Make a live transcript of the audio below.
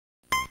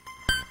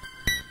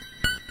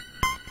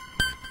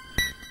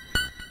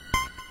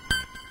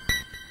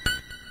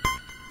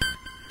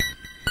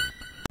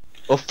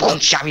Oh, fucking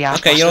shabby ass.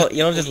 Okay,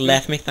 you all just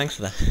left me. Thanks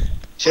for that.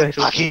 Sure,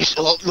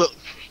 look.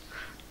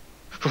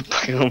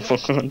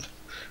 Fucking.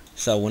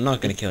 So we're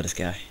not gonna kill this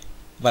guy.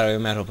 But we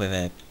met up with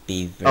a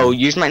beaver. Oh,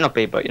 yours might not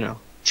be, but you know.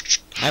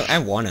 I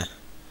wanna,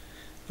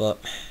 but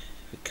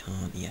we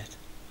can't yet.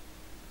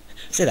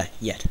 Say that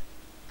yet.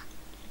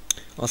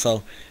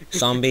 Also,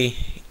 zombie.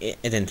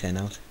 It didn't turn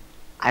out.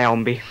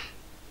 Zombie.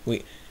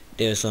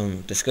 There was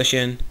some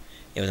discussion.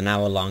 It was an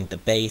hour-long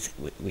debate.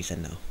 We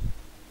said no.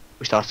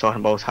 We started talking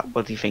about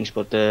what he thinks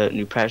about the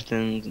new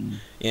president. And...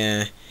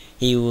 Yeah,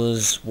 he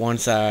was one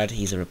side.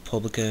 He's a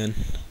Republican.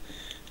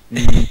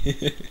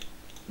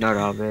 Not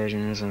our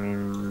versions.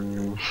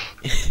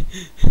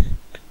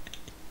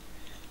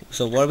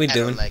 So what are we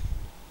doing?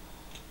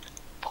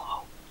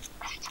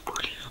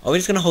 Are we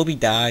just gonna hope he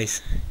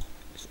dies?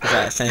 Is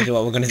that essentially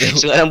what we're gonna do?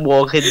 Just let him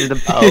walk into the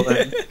boat.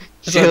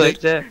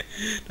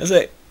 That's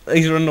it.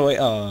 He's running away.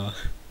 Oh,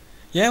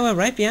 yeah, we're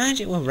right behind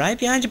you. We're right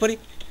behind you, buddy.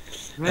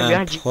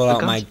 Pull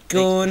out my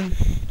gun.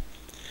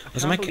 I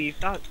can't believe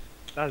that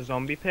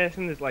zombie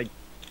person is like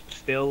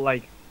still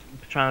like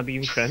trying to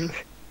be friends.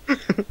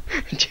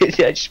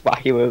 Yeah, just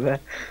whack you over.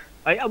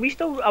 Are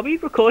we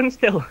recording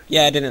still?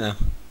 Yeah, I didn't know.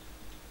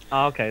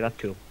 Oh, okay, that's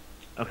cool.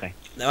 Okay.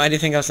 No, I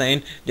didn't think I was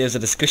saying. There's a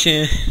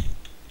discussion.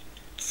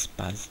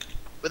 Spaz.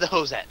 Where the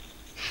hose at?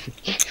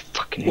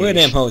 Fucking Where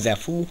them hoes at,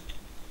 fool?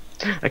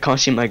 I can't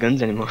see my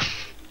guns anymore.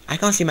 I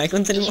can't see my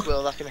guns anymore. Just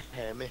will that can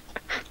hear me.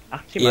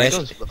 Actually, my Yes.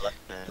 guns. Will that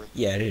can hear me.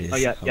 Yeah, it is. Oh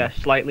yeah, yeah,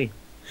 slightly.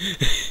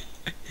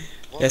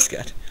 Yes,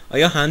 good. Are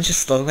your hands just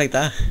stuck like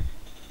that?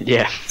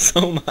 Yeah.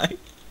 So am I.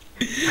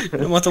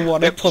 No matter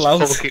what I pull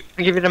out.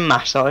 I give it a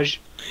massage.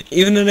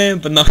 Even in there,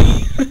 but no.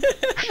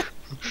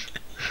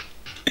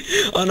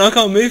 Oh no, I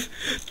can't move.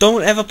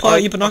 Don't ever pull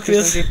out your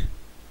binoculars.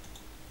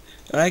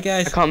 Alright,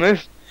 guys. I can't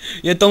move.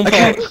 Yeah, don't pull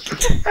out.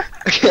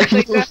 I can't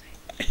move.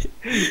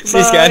 See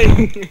you, scared.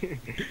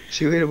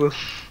 See you later.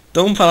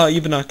 Don't pull out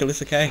your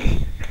binoculars, okay?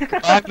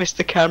 Goodbye,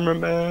 Mr.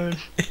 Cameraman.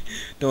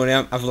 Don't worry,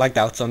 I've lagged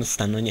out, so I'm just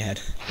standing on your head.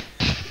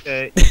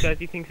 He said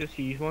he thinks he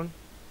sees one.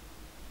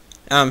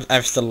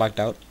 I've still lagged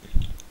out.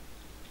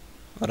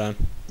 Hold on.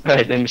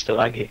 Right then, Mr.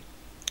 Laggy.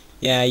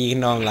 Yeah, you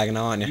know I'm lagging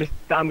out, aren't you?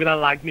 I'm gonna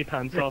lag me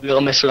pants off.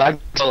 Little Mr. Lag.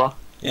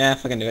 Yeah,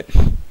 fucking do it.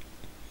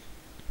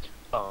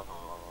 Oh.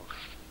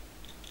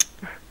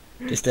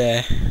 Just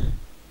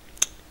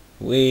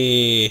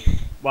wee.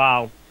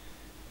 Wow.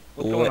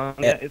 What's going on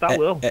there? Is that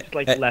Will? Just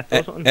like left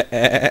or something?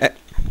 But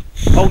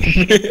Oh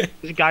shit!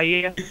 There's a guy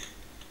here.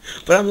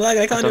 I'm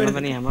lagging, I I can't do don't have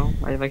anything. any ammo.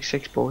 I have like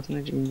 6 bullets in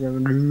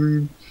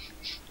it.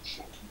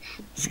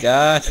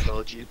 Scott. I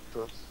told you,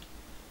 bro.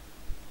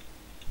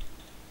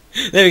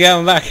 There we go,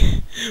 I'm back.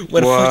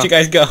 Where the fuck did you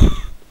guys go?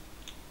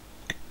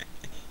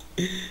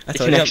 I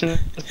told you.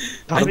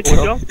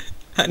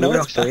 I know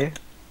it's back.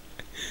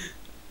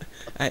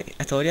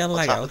 I told you I'd What's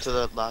lag happened out. to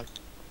the lag?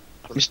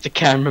 Mr.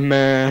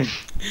 Cameraman.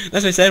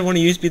 That's what I said, one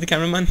of you be the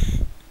cameraman.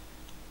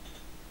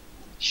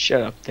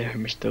 Shut up there,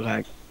 Mr.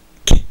 Lag.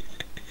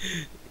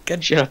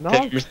 Good. Shut up No.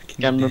 there, Mr.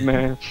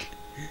 Cameraman.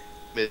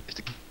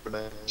 Mr.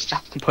 Cameraman.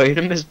 Stop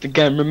complaining, Mr.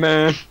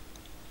 Cameraman.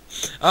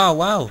 Oh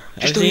wow.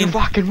 Just do your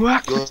fucking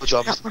work. Good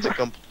job, Mr.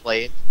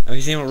 Complain. Have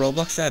you seen what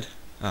Roblox said?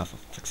 Oh, for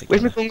fuck's sake.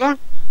 Where's my gun gone?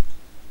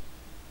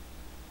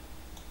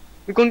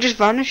 My gun just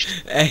vanished.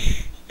 Hey,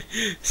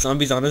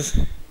 zombies on us.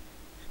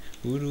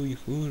 Voodoo,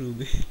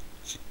 bitch.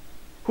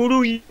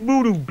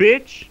 Voodoo,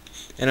 bitch.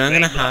 And I'm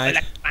gonna hide.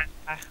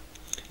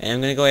 And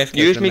I'm gonna go after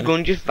Use my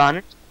gun just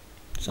vanished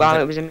while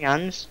like, it was in my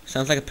hands.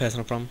 sounds like a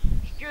personal problem.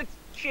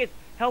 Shit,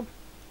 help.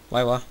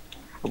 Why what?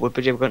 I would,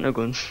 but you've got no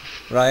guns.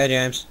 Right,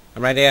 James.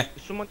 I'm right here.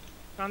 There's someone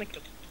trying to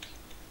kill.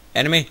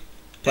 Enemy.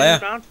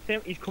 Player.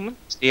 Tim, he's coming.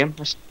 See him?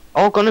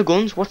 Oh, got no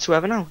guns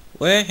whatsoever now.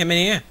 Where? Him in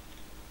here?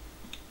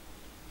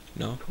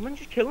 No. Come on,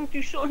 just kill him,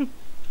 do something.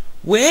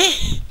 Where?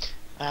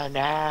 Oh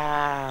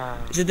no.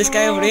 Is it this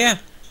guy over here?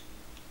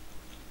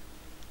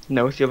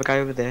 No, it's the other guy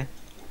over there.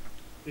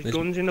 There's This-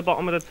 guns in the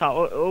bottom of the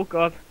tower. Oh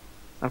god.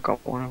 I've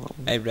got one. I've got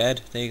one. Hey,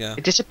 red. There you go.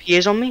 It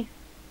disappears on me.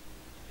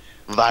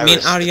 I mean,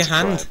 out of your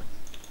hand.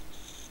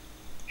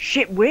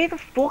 Shit, where the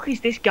fuck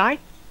is this guy?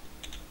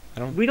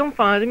 If we don't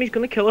find him, he's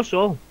gonna kill us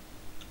all.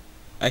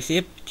 I see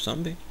a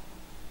zombie.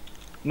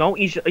 No,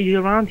 he's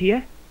around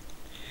here.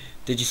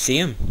 Did you see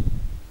him?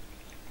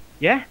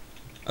 Yeah.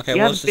 Okay, He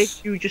had what's a big,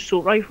 this? huge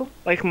assault rifle.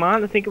 Like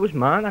mine, I think it was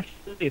mine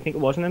actually. I think it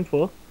wasn't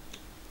M4.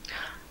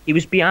 He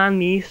was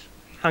behind these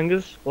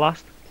hangers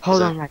last.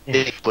 Hold on right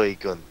there. Big boy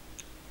gun.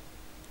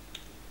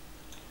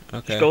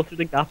 Okay. Just go through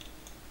the gap.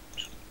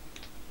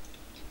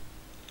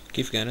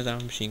 Keep forgetting it's our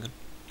machine gun.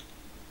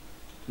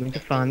 I need to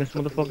find this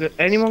motherfucker.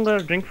 Anyone got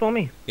a drink for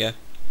me?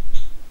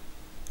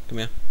 Come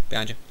here.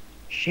 Behind you.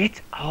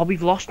 Shit. Oh,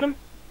 we've lost him.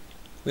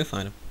 We'll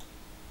find him.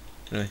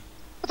 Anyway.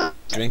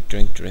 Drink,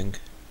 drink, drink.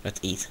 Let's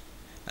eat.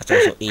 Let's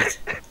also eat.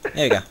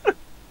 There we go.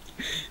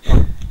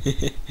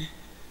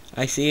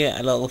 I see a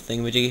little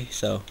thingamajiggy,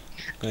 so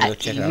I'm gonna go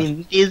check it out.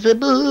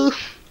 Invisible.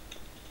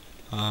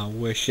 I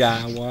wish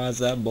I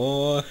was a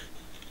boy.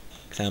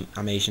 Cause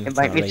I'm Asian. It's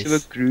Invite not a me to a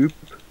race. group.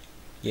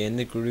 You're in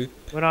the group.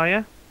 Where are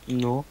you?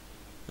 No.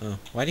 Oh,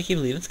 why do you keep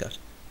leaving, Scott?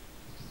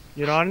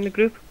 You're not in the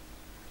group?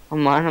 Oh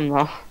man, I'm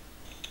not.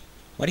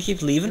 Why do you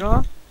keep leaving? You're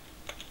not?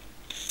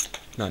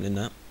 Not in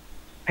that.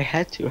 I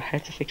had to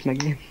fix my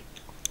game.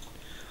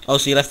 Oh,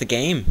 so you left the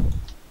game?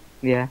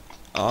 Yeah.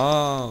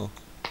 Oh.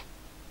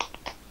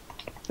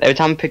 Every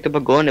time I picked up a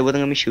gun, it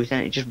wouldn't let me shoot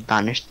and it just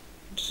vanished.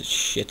 Just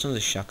shit on the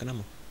shotgun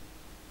ammo.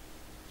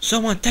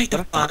 Someone take the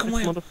What a fucking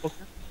fast way. motherfucker.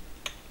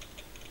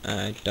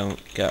 I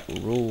don't get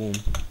room.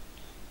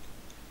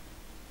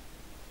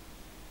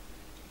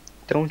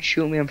 Don't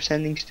shoot me, I'm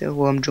standing still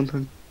while I'm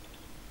jumping.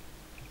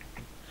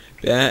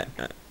 Yeah,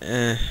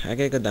 I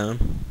gotta go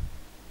down.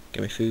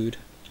 Get me food,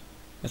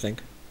 I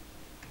think.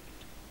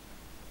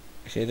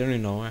 Actually, I don't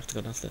even know, I have to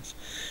go downstairs.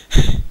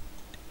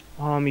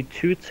 Oh, me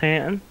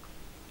 210.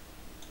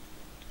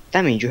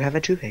 That means you have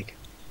a toothache.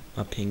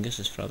 My pingus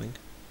is throbbing.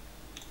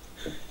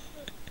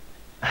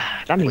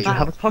 That means you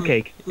have a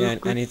toothache. Yeah,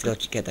 I need to go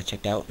get that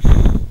checked out.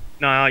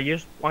 No, you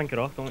just wank it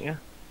off, don't you?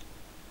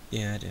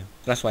 Yeah, I do.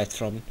 That's why it's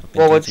throbbing. I've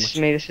been Whoa, doing this too is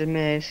much. me, this is me.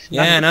 This is me.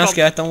 Yeah, no,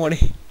 Scott, don't worry.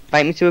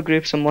 Invite me to a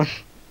group, someone.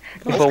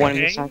 Before one of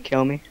them Okay. start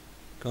kill me.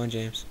 Go on,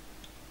 James.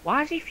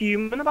 Why is he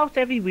fuming about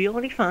every wheel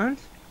that he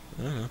finds?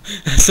 I don't know.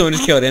 Someone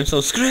just killed him,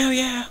 so screw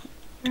you!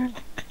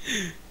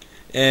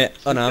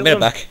 Oh no, I'll be right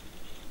back.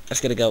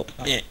 Let's get a go.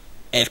 Yeah.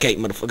 AFK,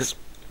 motherfuckers.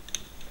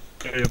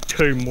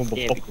 AFK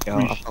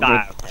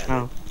motherfucker.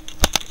 Oh.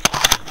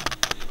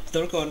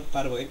 Still recording,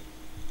 by the way.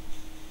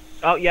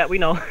 Oh yeah, we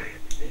know.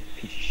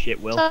 Piece of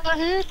shit, Will.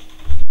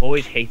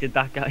 Always hated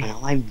that guy.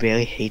 I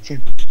really hate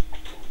him.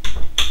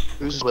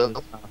 Who's Will?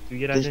 Do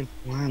you This reckon?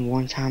 man,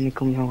 one time he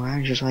comes around,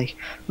 he's just like,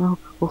 oh,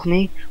 look at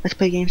me, let's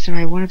play games that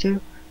I want to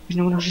do, because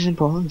no one else is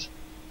important.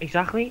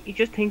 Exactly. He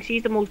just thinks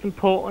he's the most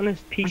important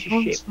piece of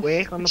shit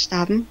work on the.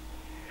 Stab him.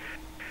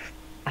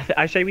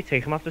 I say we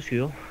take him after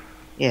school,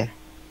 It's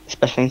the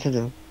best thing to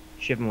do.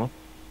 shiv him up,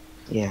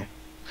 Yeah.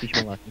 teach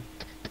him a lesson.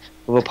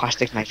 With a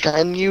plastic knife.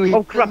 Can you hear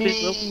Oh, crap,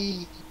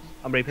 me?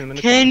 I'm raping him in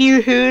the Can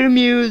you hear the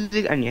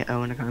music? And yeah,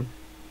 oh, and I can.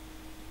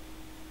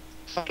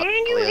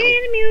 Can you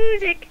hear the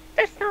music?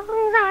 The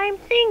songs I'm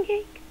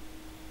singing.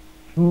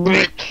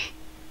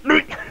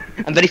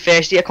 I'm very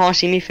thirsty, I can't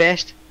see me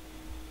first.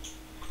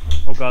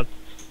 Oh god.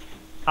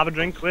 Have a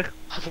drink, quick.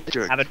 Have a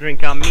drink. Have a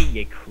drink on me,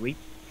 you creep.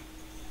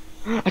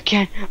 I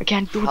can't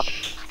do it.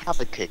 Have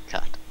a Kit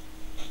Kat.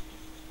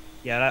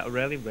 Yeah, I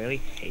really, really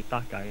hate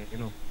that guy, you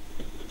know.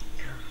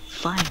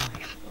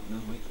 Finally.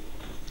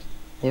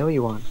 Hey, what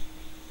you want?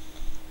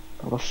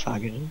 Proper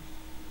faggot.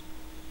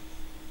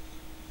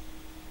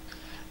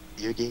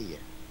 You're gay.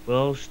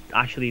 Will's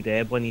actually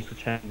there, but he's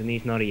pretending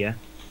he's not here.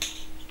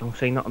 Don't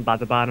say nothing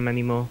bad about him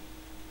anymore.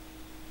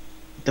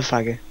 The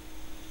faggot.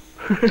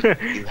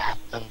 You have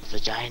a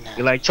vagina.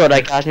 You like So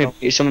like,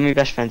 some of my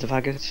best friends are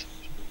faggots.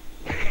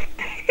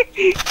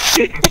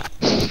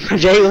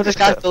 Jay, we'll just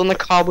start filling the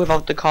car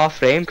without the car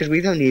frame, because we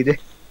don't need it.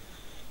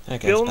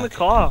 Okay, Fill in the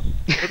car.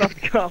 Without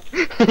the car.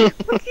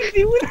 What's he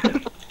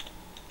doing?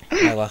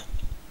 Oh, well.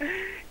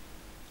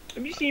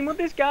 Have you seen what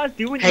this guy's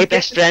doing? Hey,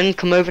 best friend,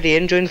 come over here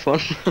and join the fun.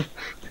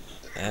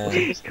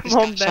 Come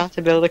on, Start best.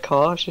 to build a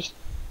car, it's just...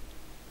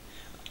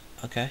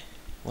 Okay.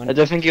 I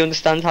don't think you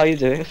understand how you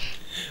do it.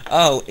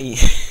 Oh,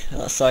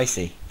 so I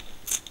see.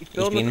 He's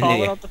building been the car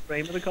here. without the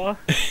frame of the car.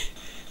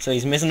 So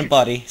he's missing a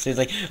body, so he's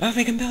like, oh,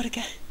 we can build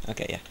again.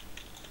 Okay,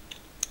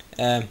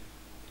 yeah.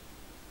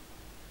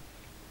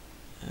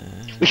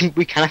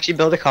 We can actually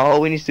build a car,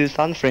 all we need to do is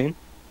find the frame.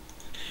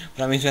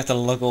 That means we have to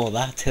lug all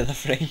that to the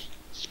frame.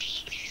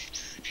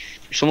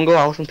 Someone go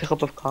out and pick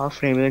up a car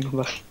frame and then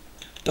come back.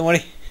 Don't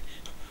worry.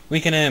 We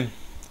can,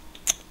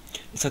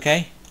 it's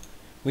okay.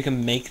 We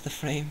can make the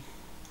frame.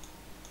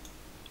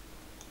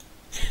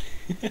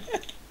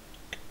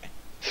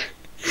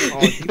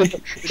 Oh,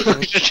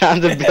 Just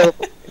trying to build.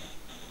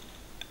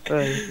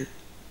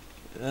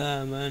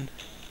 Ah, man.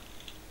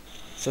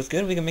 So it's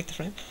good, we can make the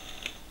frame.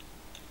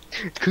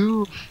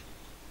 Cool.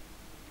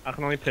 I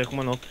can only pick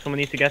one up. Someone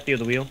needs to get the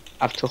other wheel.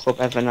 I've took up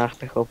everything I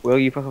pick up. Will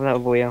you pick up that other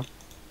wheel?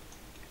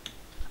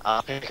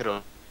 I'll pick it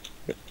up.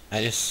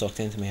 I just sucked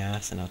into my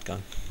ass and now it's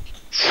gone.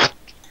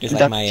 Just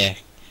like my,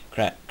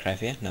 cry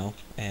fear? No.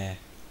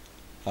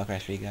 Far Cry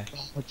 3 guy.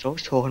 What's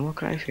always talking about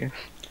cry here?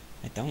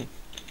 I don't.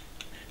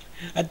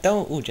 I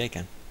don't. Ooh, Jay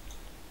can.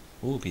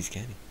 Ooh, piece of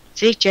candy.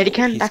 See,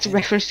 jerrycan, He's that's a dead.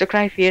 reference to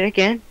cry fear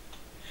again.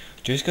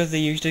 Just because they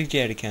used a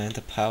jerry can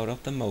to power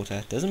up the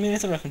motor doesn't mean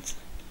it's a reference.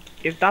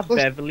 Give that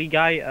Beverly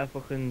guy a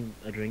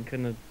drink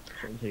and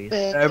something to eat.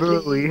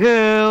 Beverly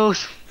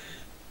Hills,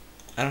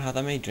 I don't have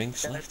that many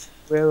drinks left.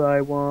 where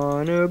I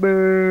wanna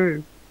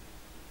be.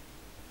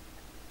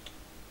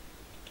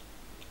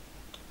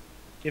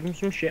 Give him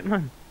some shit,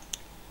 man.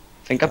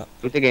 Think I'll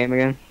boot the game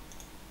again.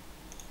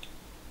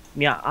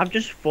 Yeah, I'm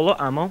just full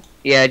of ammo.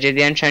 Yeah, the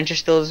entrencher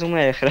still doesn't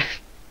work.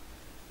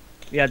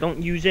 Yeah,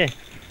 don't use it.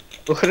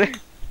 Look at it.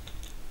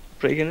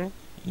 Breaking it.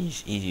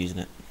 He's using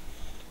it.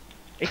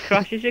 It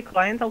crashes your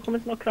client. How come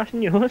it's not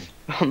crashing yours?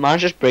 Oh,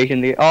 man's just breaking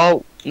the.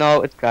 Oh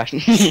no, it's crashing.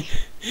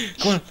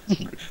 Come on,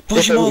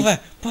 push him over!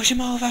 Push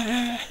him over!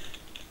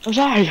 I'm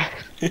sorry.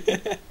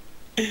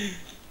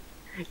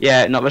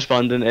 Yeah, not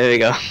responding. There we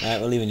go.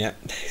 Alright, we're leaving yet.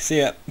 See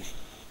ya.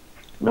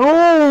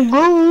 No,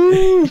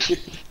 no.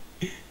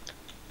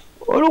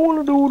 I don't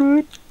want to do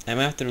that. I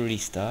might have to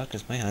restart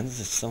because my hands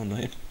are so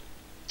annoying.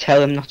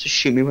 Tell him not to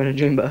shoot me when I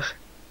join back.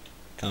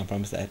 Can't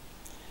promise that.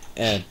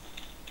 Yeah,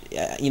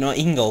 you know what,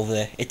 you can go over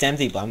there. It's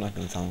empty, but I'm not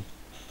going to tell him.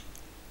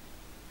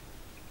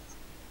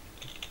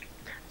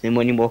 Then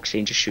when he walks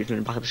in, just shoot him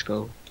in the back of the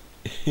skull.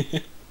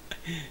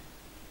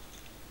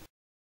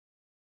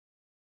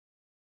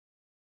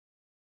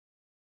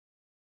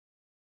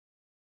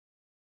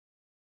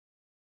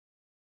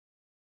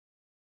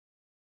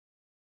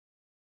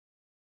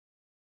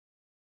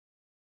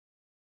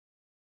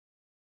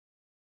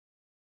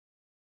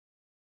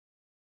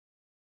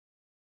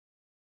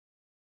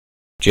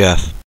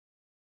 Jeff.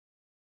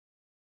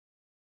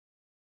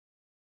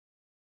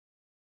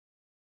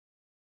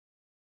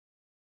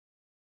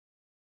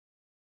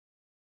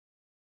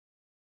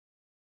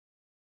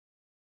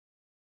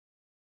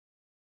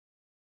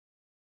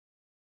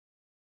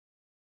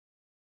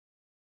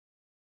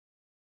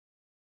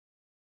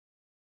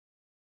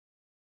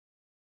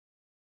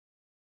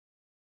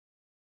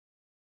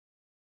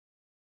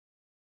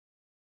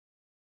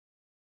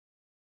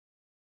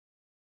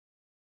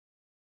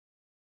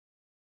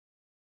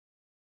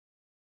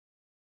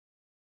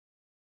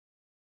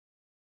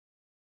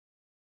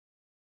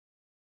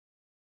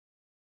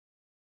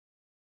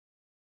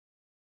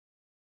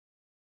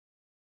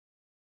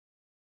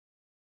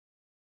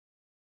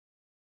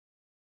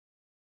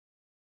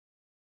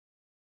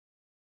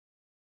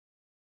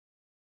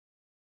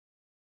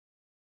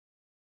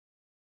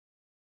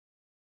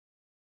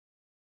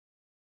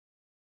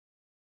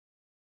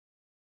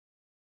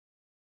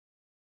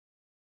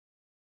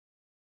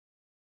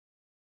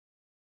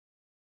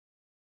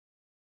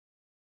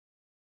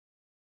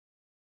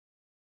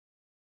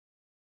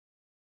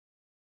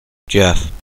 Jeff.